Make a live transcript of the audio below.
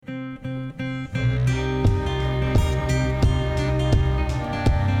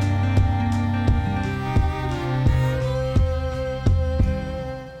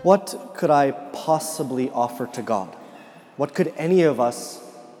what could I possibly offer to God? What could any of us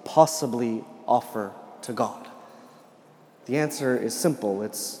possibly offer to God? The answer is simple.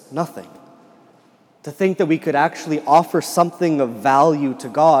 It's nothing. To think that we could actually offer something of value to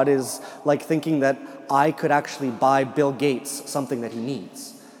God is like thinking that I could actually buy Bill Gates something that he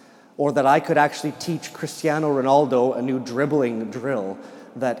needs, or that I could actually teach Cristiano Ronaldo a new dribbling drill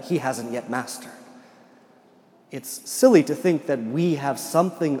that he hasn't yet mastered. It's silly to think that we have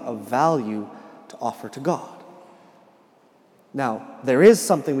something of value to offer to God. Now, there is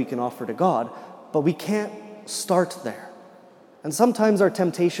something we can offer to God, but we can't start there. And sometimes our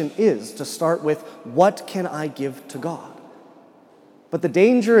temptation is to start with, what can I give to God? But the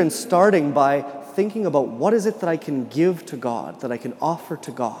danger in starting by thinking about what is it that I can give to God, that I can offer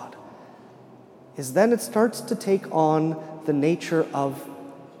to God, is then it starts to take on the nature of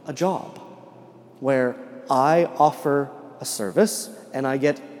a job, where I offer a service and I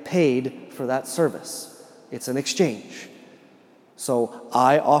get paid for that service. It's an exchange. So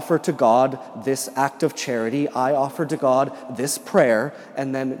I offer to God this act of charity, I offer to God this prayer,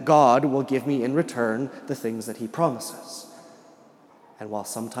 and then God will give me in return the things that he promises. And while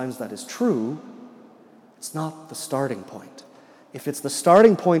sometimes that is true, it's not the starting point. If it's the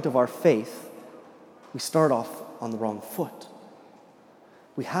starting point of our faith, we start off on the wrong foot.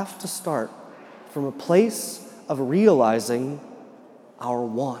 We have to start from a place of realizing our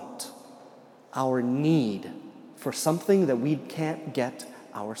want, our need for something that we can't get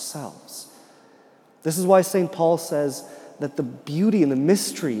ourselves. This is why St. Paul says that the beauty and the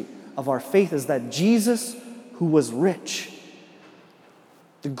mystery of our faith is that Jesus, who was rich,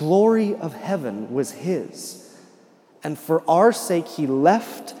 the glory of heaven was his, and for our sake he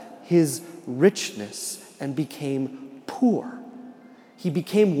left his richness and became poor. He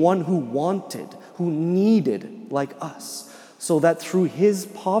became one who wanted, who needed like us, so that through his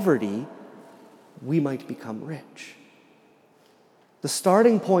poverty, we might become rich. The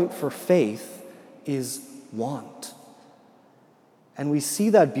starting point for faith is want. And we see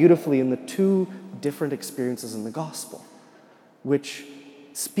that beautifully in the two different experiences in the gospel, which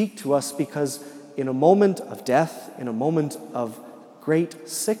speak to us because in a moment of death, in a moment of great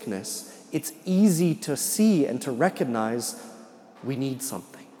sickness, it's easy to see and to recognize we need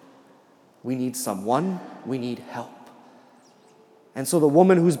something. We need someone. We need help. And so the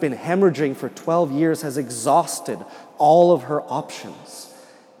woman who's been hemorrhaging for 12 years has exhausted all of her options.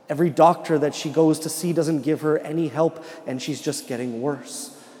 Every doctor that she goes to see doesn't give her any help, and she's just getting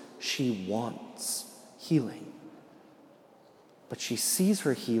worse. She wants healing. But she sees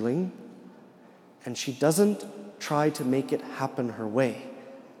her healing, and she doesn't try to make it happen her way.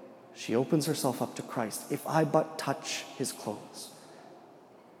 She opens herself up to Christ. If I but touch his clothes.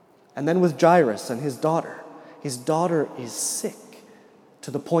 And then with Jairus and his daughter is sick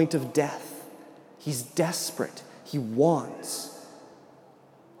to the point of death. He's desperate. He wants.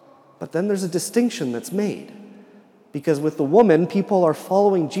 But then there's a distinction that's made. Because with the woman, people are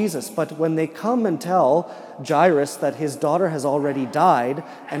following Jesus. But when they come and tell Jairus that his daughter has already died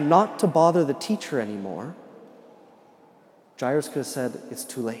and not to bother the teacher anymore, Jairus could have said, it's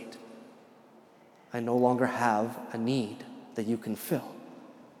too late. I no longer have a need that you can fill.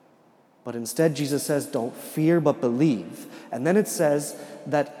 But instead, Jesus says, don't fear, but believe. And then it says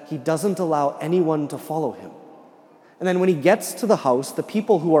that he doesn't allow anyone to follow him. And then when he gets to the house, the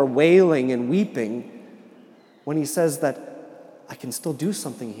people who are wailing and weeping, when he says that I can still do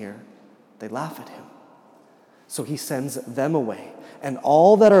something here, they laugh at him. So he sends them away. And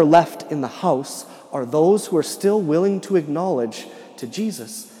all that are left in the house are those who are still willing to acknowledge to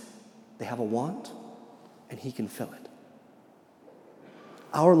Jesus they have a want and he can fill it.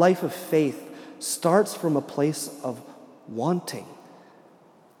 Our life of faith starts from a place of wanting.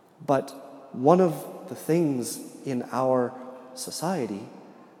 But one of the things in our society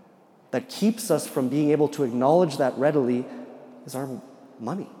that keeps us from being able to acknowledge that readily is our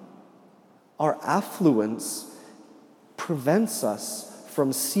money. Our affluence prevents us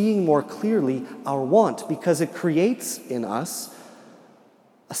from seeing more clearly our want because it creates in us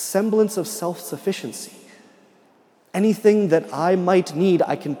a semblance of self-sufficiency. Anything that I might need,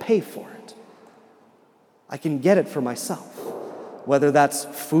 I can pay for it. I can get it for myself. Whether that's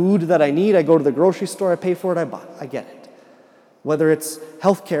food that I need, I go to the grocery store, I pay for it, I get it. Whether it's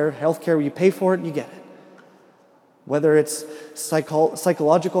healthcare, you pay for it, you get it. Whether it's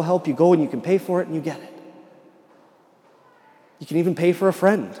psychological help, you go and you can pay for it and you get it. You can even pay for a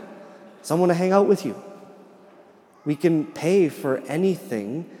friend, someone to hang out with you. We can pay for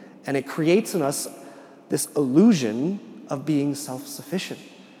anything, and it creates in us this illusion of being self-sufficient.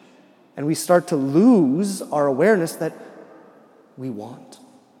 And we start to lose our awareness that we want.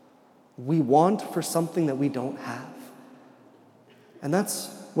 We want for something that we don't have. And that's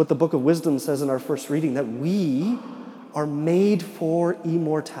what the Book of Wisdom says in our first reading, that we are made for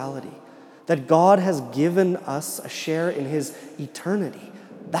immortality, that God has given us a share in his eternity.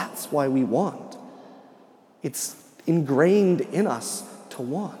 That's why we want. It's ingrained in us to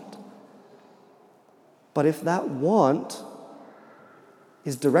want. But if that want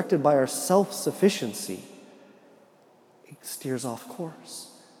is directed by our self-sufficiency, it steers off course.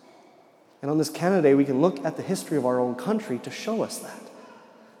 And on this Canada Day, we can look at the history of our own country to show us that.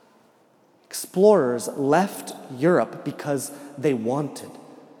 Explorers left Europe because they wanted.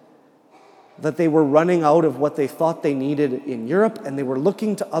 That they were running out of what they thought they needed in Europe, and they were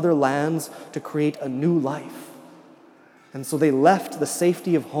looking to other lands to create a new life. And so they left the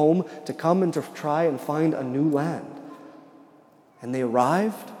safety of home to come and to try and find a new land. And they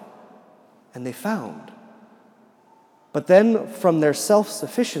arrived, and they found. But then, from their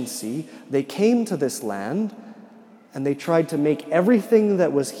self-sufficiency, they came to this land, and they tried to make everything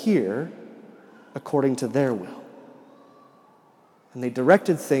that was here according to their will. And they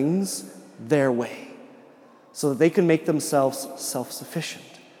directed things their way, so that they can make themselves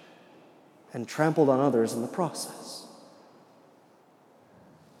self-sufficient, and trampled on others in the process.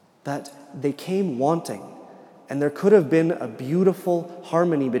 That they came wanting, and there could have been a beautiful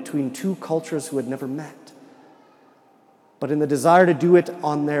harmony between two cultures who had never met. But in the desire to do it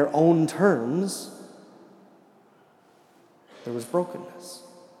on their own terms, there was brokenness.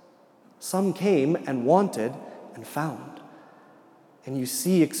 Some came and wanted and found. And you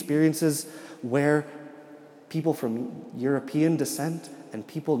see experiences where people from European descent and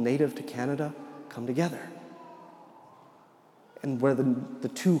people native to Canada come together, and where the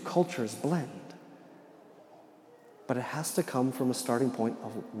two cultures blend. But it has to come from a starting point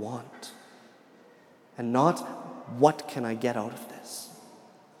of want, and not what can I get out of this,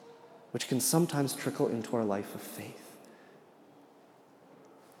 which can sometimes trickle into our life of faith.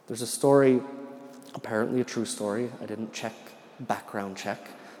 There's a story, apparently a true story. I didn't background check,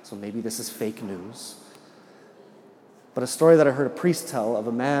 so maybe this is fake news. But a story that I heard a priest tell of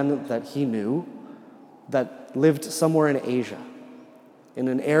a man that he knew that lived somewhere in Asia, in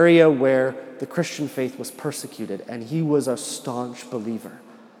an area where the Christian faith was persecuted, and he was a staunch believer.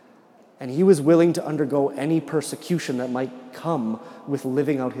 And he was willing to undergo any persecution that might come with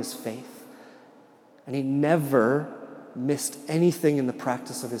living out his faith. And he never missed anything in the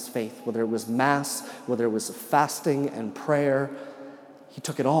practice of his faith, whether it was Mass, whether it was fasting and prayer. He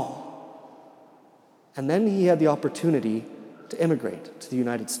took it all. And then he had the opportunity to immigrate to the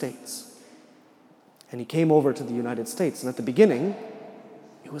United States. And he came over to the United States. And at the beginning,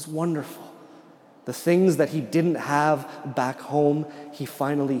 it was wonderful. The things that he didn't have back home, he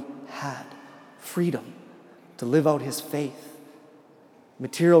finally had. Freedom to live out his faith,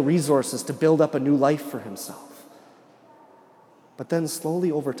 material resources to build up a new life for himself. But then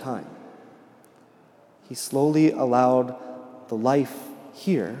slowly over time, he slowly allowed the life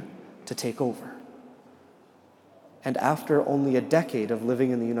here to take over. And after only a decade of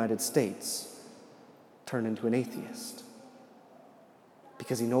living in the United States, turned into an atheist.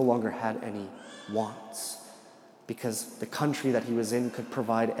 Because he no longer had any wants. Because the country that he was in could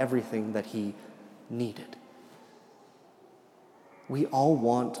provide everything that he needed. We all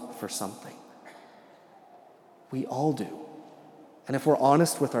want for something. We all do. And if we're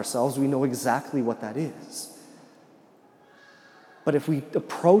honest with ourselves, we know exactly what that is. But if we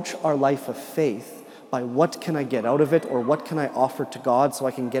approach our life of faith by what can I get out of it, or what can I offer to God so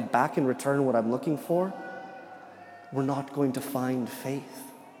I can get back in return what I'm looking for, we're not going to find faith.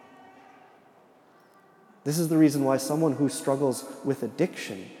 This is the reason why someone who struggles with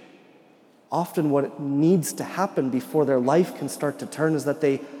addiction, often what needs to happen before their life can start to turn is that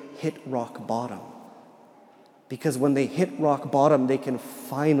they hit rock bottom. Because when they hit rock bottom, they can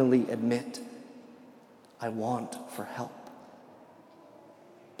finally admit, I want for help.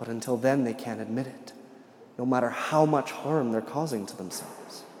 But until then, they can't admit it, no matter how much harm they're causing to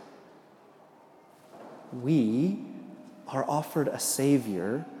themselves. We are offered a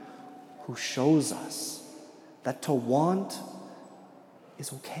Savior who shows us that to want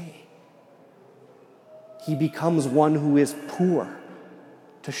is okay. He becomes one who is poor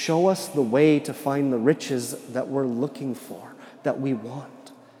to show us the way to find the riches that we're looking for, that we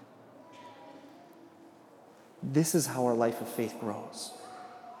want. This is how our life of faith grows.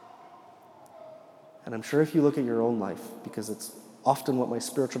 And I'm sure if you look at your own life, because it's often what my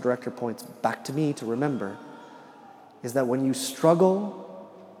spiritual director points back to me to remember, is that when you struggle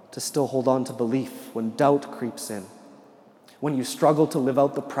to still hold on to belief, when doubt creeps in, when you struggle to live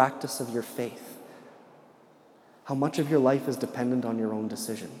out the practice of your faith, how much of your life is dependent on your own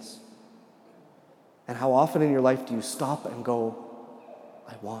decisions? And how often in your life do you stop and go,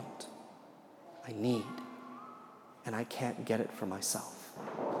 I want, I need, and I can't get it for myself?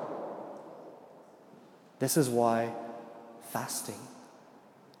 This is why fasting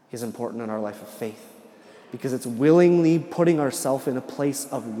is important in our life of faith, because it's willingly putting ourselves in a place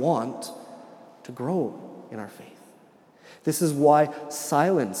of want to grow in our faith. This is why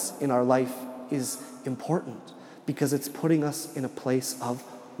silence in our life is important, because it's putting us in a place of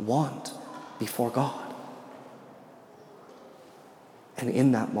want before God. And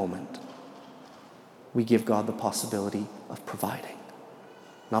in that moment, we give God the possibility of providing.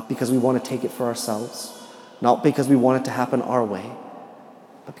 Not because we want to take it for ourselves, not because we want it to happen our way,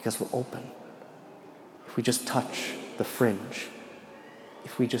 but because we're open. If we just touch the fringe,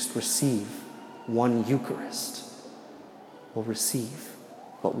 if we just receive one Eucharist, we'll receive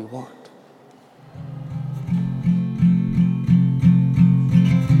what we want.